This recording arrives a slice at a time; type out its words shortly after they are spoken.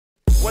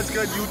What's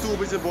good, YouTube?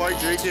 It's your boy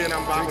Drake here, and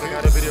I'm back with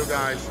another video,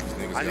 guys.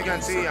 As you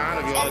can see, I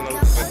don't know if you all know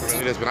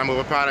this, but I'm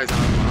over Paradise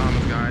Island,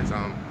 Bahamas, guys.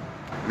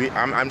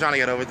 I'm trying to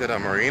get over to the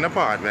marina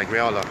part, like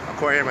where all the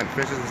aquarium and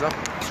fishes and stuff.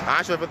 I'm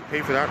not sure if I have to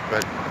pay for that,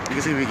 but you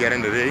can see we get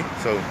in today.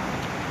 So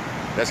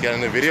let's get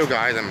in the video,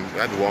 guys. I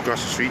have to walk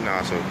across the street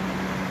now, so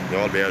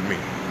y'all bear with me.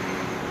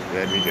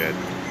 Bear with me, good.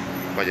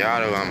 But yeah,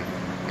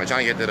 I'm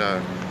trying to get to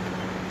the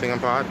thing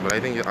part, but I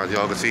think as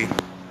y'all can see,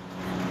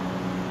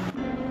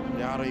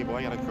 yeah, you boy,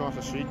 I gotta cross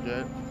the street,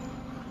 good.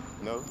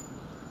 No.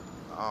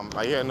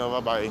 I heading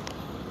over by,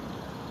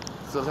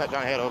 still trying to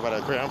head over by the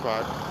aquarium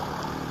part.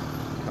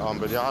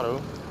 But yeah, you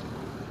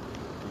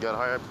gotta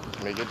hurry up,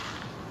 make it.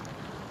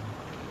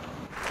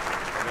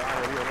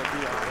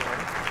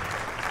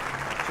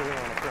 On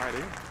a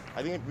Friday. I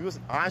think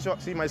I'm sure,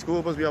 see, my school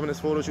supposed to be having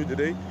this photo shoot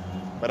today,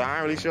 but I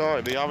ain't really sure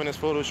if they're having this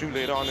photo shoot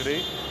later on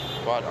today.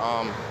 But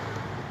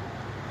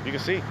you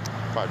can see,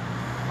 but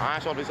I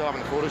ain't sure if they're still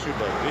having a photo shoot,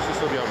 but they should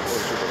still be having a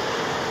photo shoot.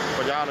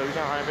 But y'all know, you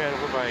trying to hire a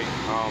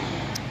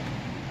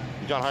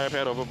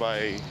pad over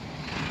by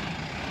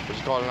what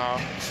you call it now?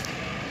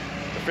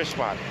 The fish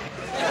spot.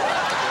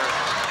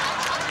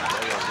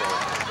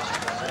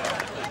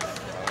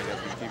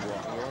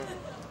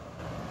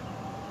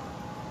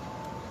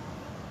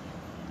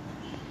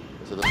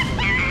 So this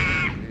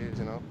is,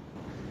 you know,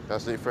 gotta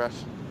stay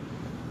fresh.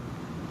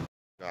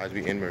 Guys,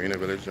 we in Marina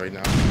Village right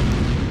now.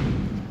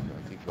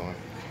 Gotta keep going.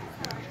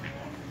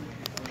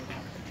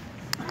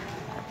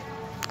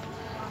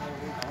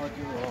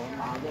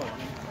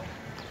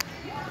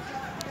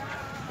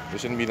 It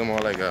shouldn't be no more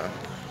like it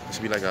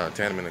should be like a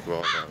 10-minute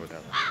walk or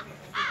whatever.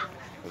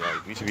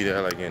 Like, we should be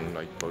there like in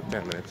like about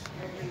 10 minutes.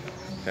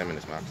 10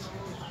 minutes max.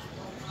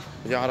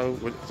 Y'all,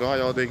 so how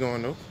y'all day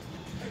going though?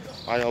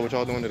 How y'all, what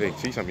y'all doing today?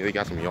 See something, they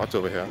got some yachts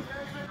over here.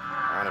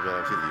 I don't know if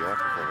y'all see the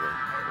yachts before, but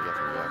they got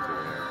some yachts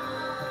over here.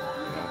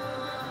 You know?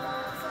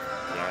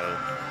 Y'all,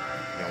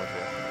 you know what's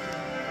there?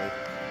 Right?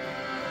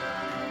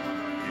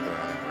 People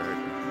around there,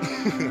 right?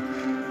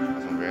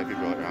 Got some rare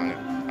people around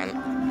there. And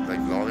like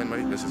vlogging,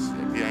 right? This is, a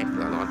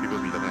lot of people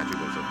be looking at you, so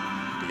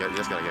you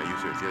just gotta get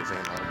used to it. See what I'm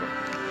saying? But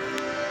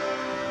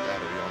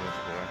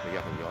we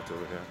got some yachts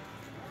over here.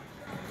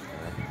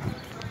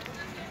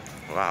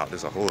 Yeah. Wow,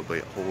 there's a whole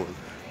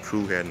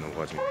crew heading to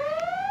watch me.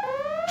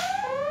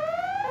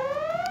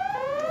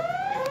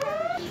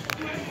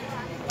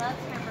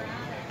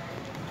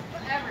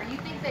 Whatever, you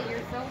think that you're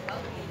so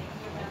healthy.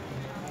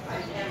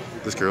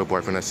 This girl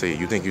boyfriend that say,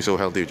 you think you're so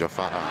healthy with your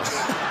fat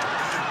ass.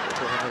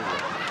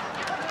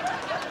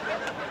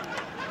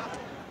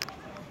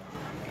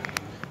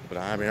 But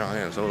I ain't been around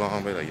here in so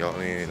long, but like,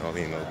 y'all ain't know.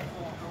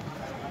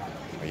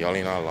 Y'all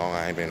ain't know how long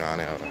I ain't been around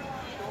here.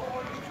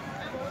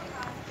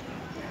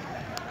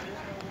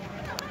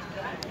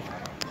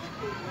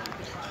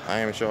 I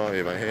ain't even sure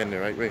if I heading the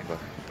right way, but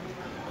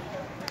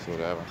it's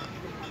whatever.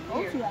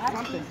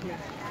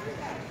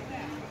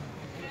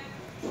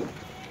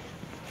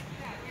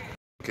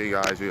 Okay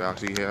guys, we're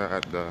actually here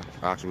at the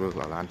actual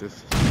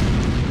Atlantis.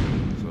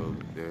 So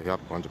they have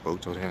a bunch of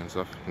boats out here and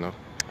stuff, you know.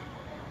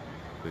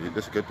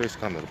 This is a good place to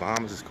come. The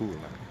Bahamas is cool,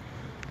 man.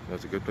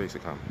 It's a good place to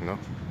come, you know.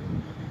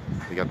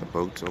 We got the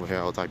boats over here,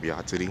 all type of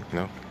yacht city, you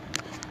know.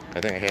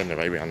 I think I'm heading the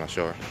right way, I'm not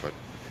sure, but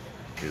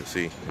you'll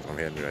see if I'm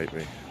heading the right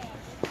way.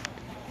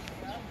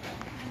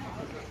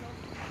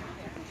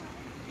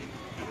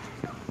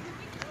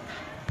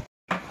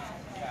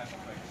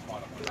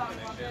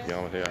 Yeah,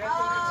 over here.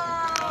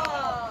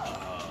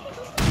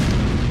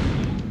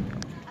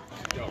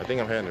 I think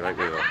I'm heading the right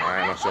way though.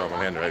 I'm not sure if I'm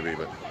heading the right way,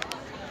 but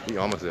we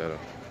almost there though.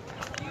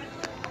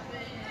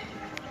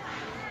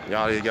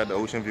 Y'all already got the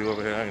ocean view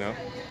over here, you know.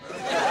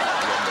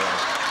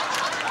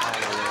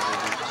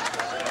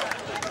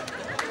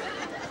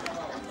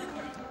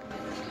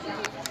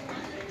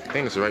 I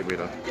think it's the right way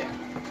though.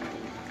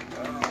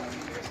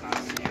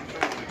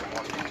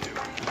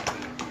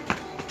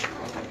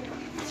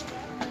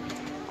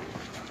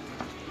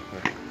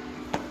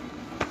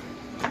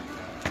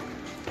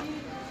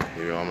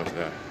 We're almost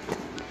there.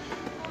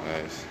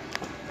 Nice.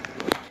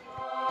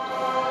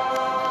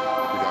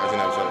 You guys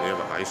never saw they have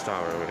an ice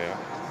tower over there.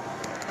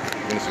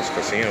 This is a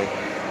casino. I'm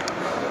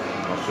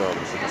not sure if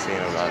it's a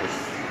casino, guys.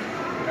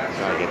 I'm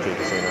trying to get to the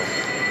casino.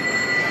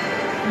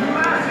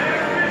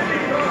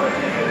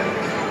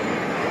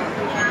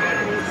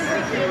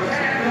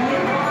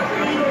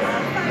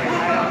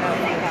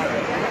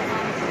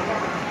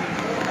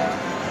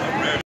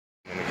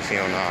 In the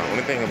casino now. The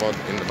only thing about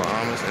in the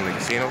Bahamas, in the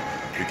casino,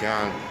 you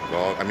can't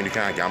vlog. I mean, you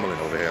can't gambling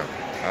over here.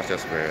 That's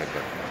just weird,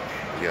 but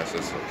yes,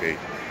 it's okay.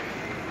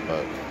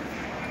 But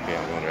yeah,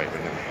 I'm going right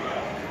with them.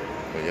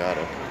 But yeah,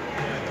 though.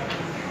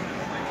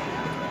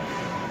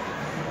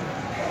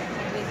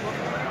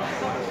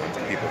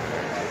 People.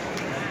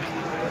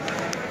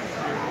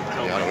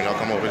 Yeah, when y'all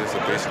come over, this is a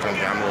place to come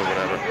gamble or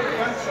whatever.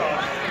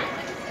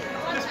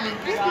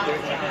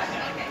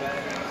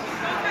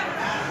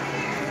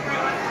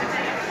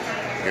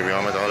 Here we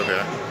almost out of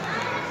here.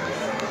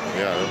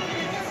 Yeah,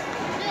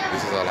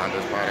 this is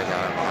Atlantis, Paradise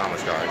Island,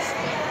 Bahamas, guys.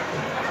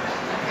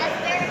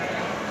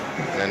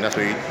 And then that's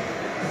where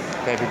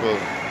Can't people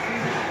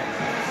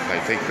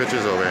like take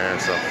pictures over here and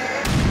stuff.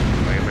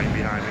 Like right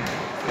behind me,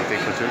 they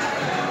take pictures.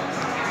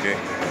 Okay.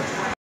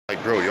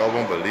 Like bro, y'all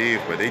won't believe,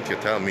 but they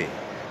could tell me,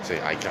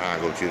 say I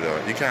can't go to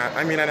the. You can't.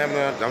 I mean, I never.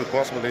 That was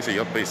possible. They say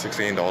you'll pay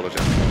 $16 just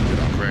to go to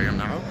the aquarium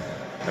now.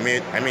 I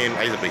mean,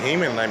 as a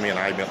Bahamian, I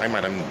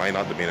might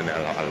not have been in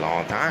there a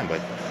long time, but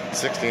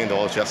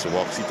 $16 just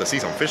to see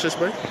some fishes,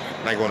 but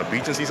like go on the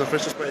beach and see some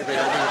fishes, but I don't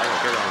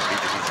care on the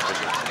beach to see some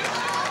fishes.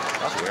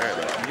 That's weird.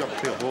 Though. You got to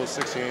pay a whole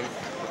 16.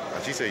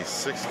 And she say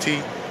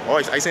 6T. Oh,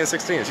 I saying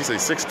 16. She say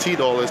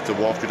 $60 to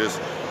walk through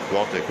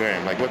walk the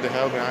aquarium. Like what the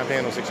hell, man? I'm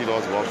paying no $60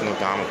 to walk through no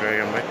damn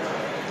aquarium, right?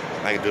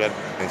 I can do that.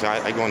 And so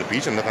I go on the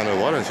beach and look under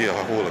the water and see a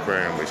whole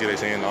aquarium. But see what they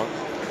saying, dog?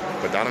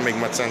 But that don't make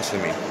much sense to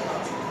me.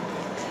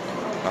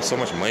 Not so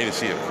much money to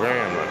see an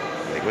aquarium, but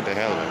like what the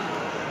hell, man?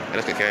 I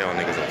just can carry on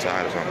niggas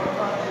outside or something.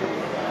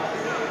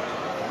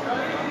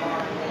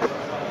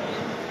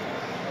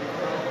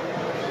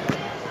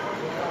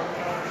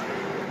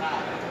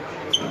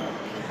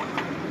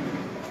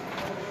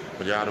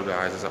 But y'all the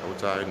guys is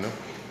outside, you know?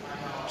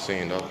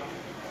 Seeing though.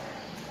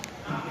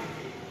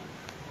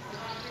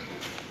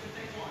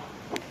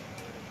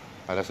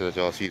 I just let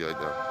y'all see the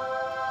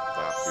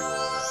factory over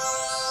there.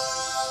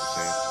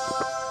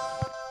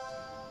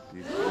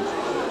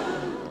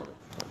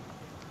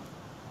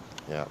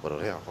 Yeah, but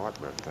they are hot,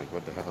 bro. Like,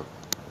 what the hell?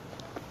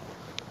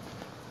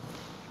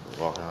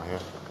 Walk around here.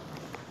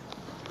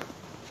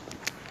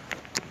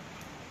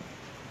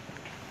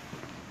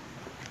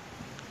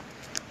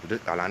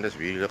 Atlantis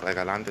really look like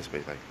Atlantis,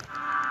 but like,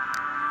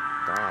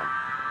 damn.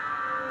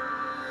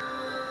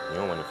 You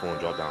don't want the phone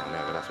drop down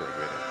there, but that's what the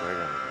great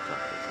aquarium is.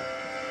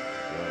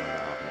 You don't want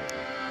that happening.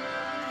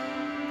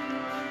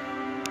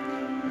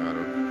 Yeah,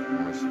 dude.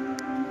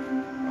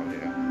 Out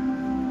here.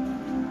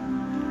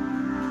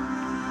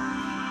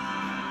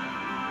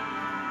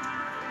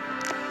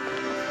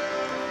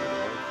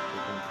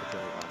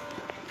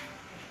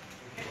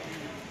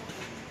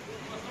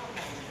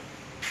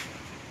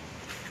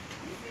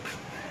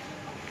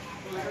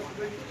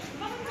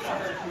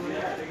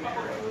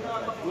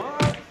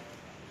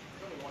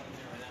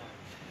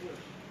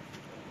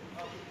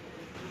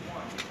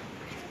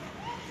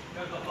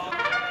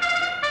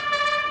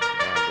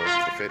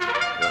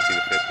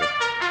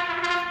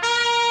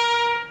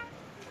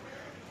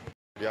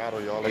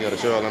 Y'all, they gotta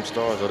show all them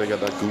stars. So they got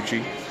that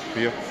Gucci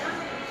here.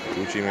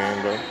 Gucci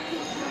man, bro.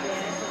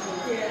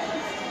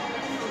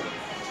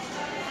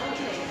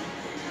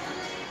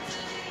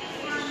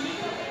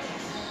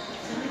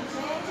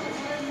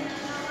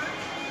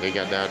 They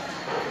got that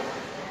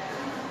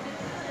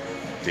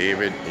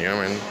David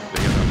Yeoman.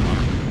 They got that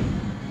mark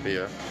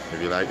here.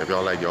 If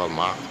y'all like y'all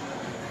mark,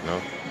 you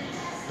know.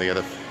 They got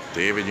a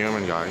David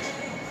Yeoman, guys.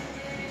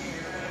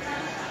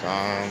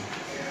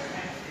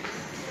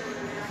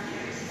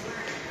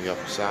 You got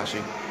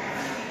Versace.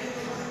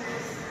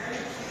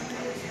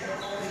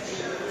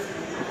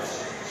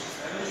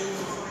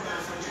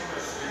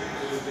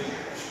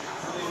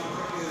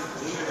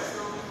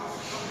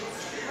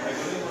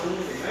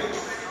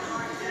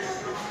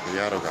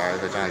 Yeah, though,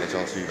 guys, they're trying to let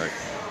y'all see like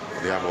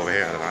what they have over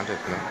here in Atlantis,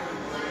 you know.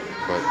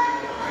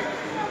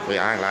 But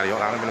yeah, I ain't lying to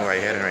y'all. I don't even know where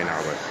you're heading right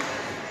now, but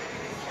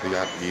we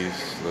got these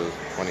little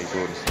funny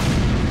tours.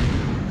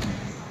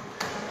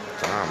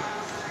 Damn.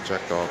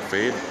 Checked off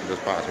fade,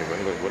 just passed me,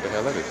 but what the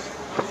hell is this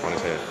on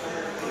his head?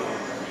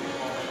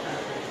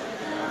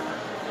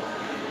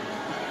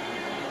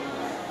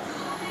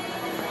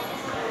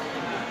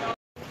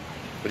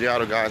 But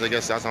yeah, guys, I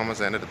guess that's almost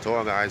the end of the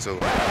tour, guys. So,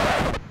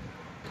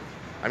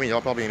 I mean,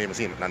 y'all probably ain't even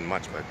seen nothing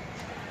much, but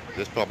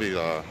this probably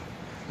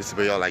this is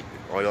where y'all like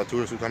all y'all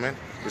tourists who come in.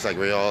 It's like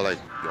where y'all like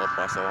y'all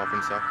bust off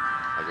and stuff.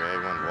 Like where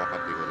everyone walk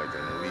up to go like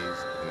the movies,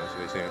 you know, see what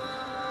they're saying.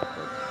 But,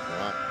 you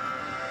know,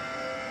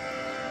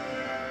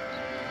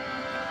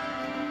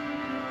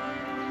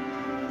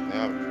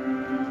 yeah.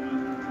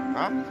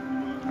 Huh?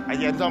 I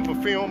get something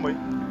for film, but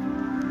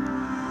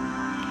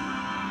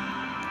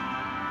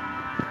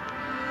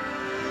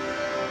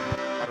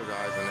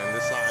guys, and then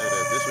this side,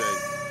 this way,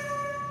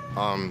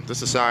 this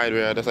is the side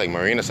where that's like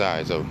marina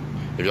side. So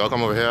if y'all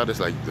come over here, this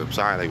like the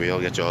side like where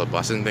y'all get your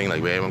busing thing,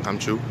 like where everyone come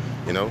through,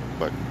 you know.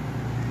 But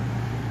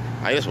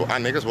I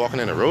niggas walking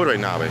in the road right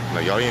now, but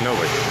like y'all ain't know,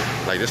 but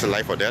like this is a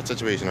life or death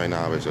situation right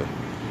now, but so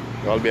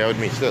y'all be out with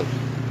me still,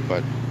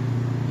 but.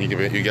 You get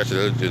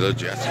your little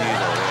jet skis or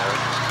whatever.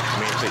 I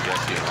mean, say jet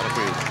skis, not a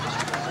cruise.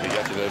 You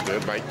get your little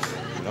dirt bikes,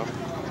 you know,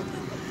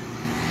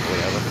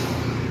 whatever.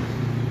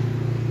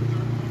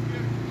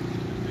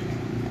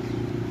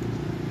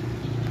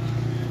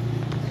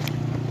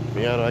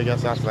 But yeah, I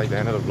guess that's like the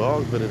end of the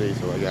vlog for today.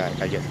 So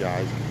I guess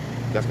guys,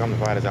 just come to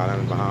find us out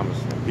in the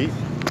Bahamas. Peace.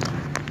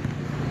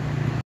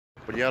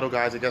 But yeah, though,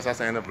 guys, I guess that's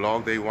the end of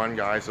vlog day 1,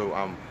 guys. So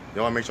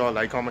y'all make sure to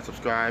like, comment,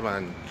 subscribe,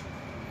 and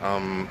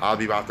I'll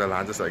be back to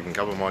Atlantis like in a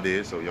couple more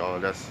days, so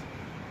y'all just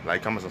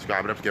like, comment,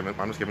 subscribe. I'm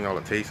just giving y'all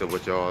a taste of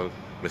what y'all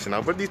missing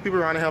out. But these people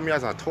around to help me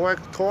as a tour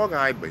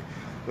guide, but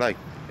like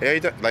every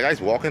time, like I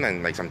was walking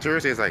and like some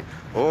tourists is like,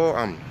 oh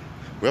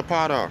what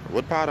part of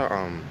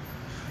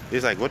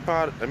He's like, what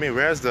part? I mean,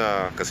 where's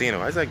the casino?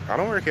 I was like, I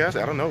don't work here. I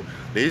said, I don't know.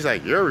 He's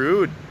like, you're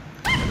rude.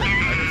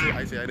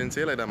 I didn't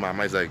say it like that, mom.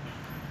 I was like,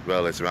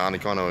 well, it's around the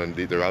corner and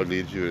the route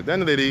leads you. Then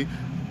the lady,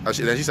 then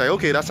she's like,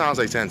 okay, that sounds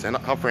like sense. And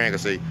her friend can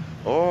say,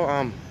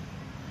 oh,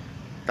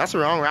 that's the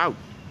wrong route.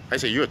 I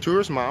say, you're a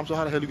tourist, mom, so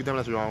how the hell do you get them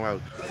that's the wrong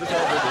route? Just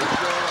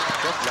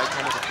like,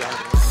 comment,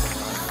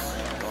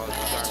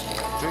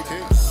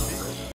 subscribe.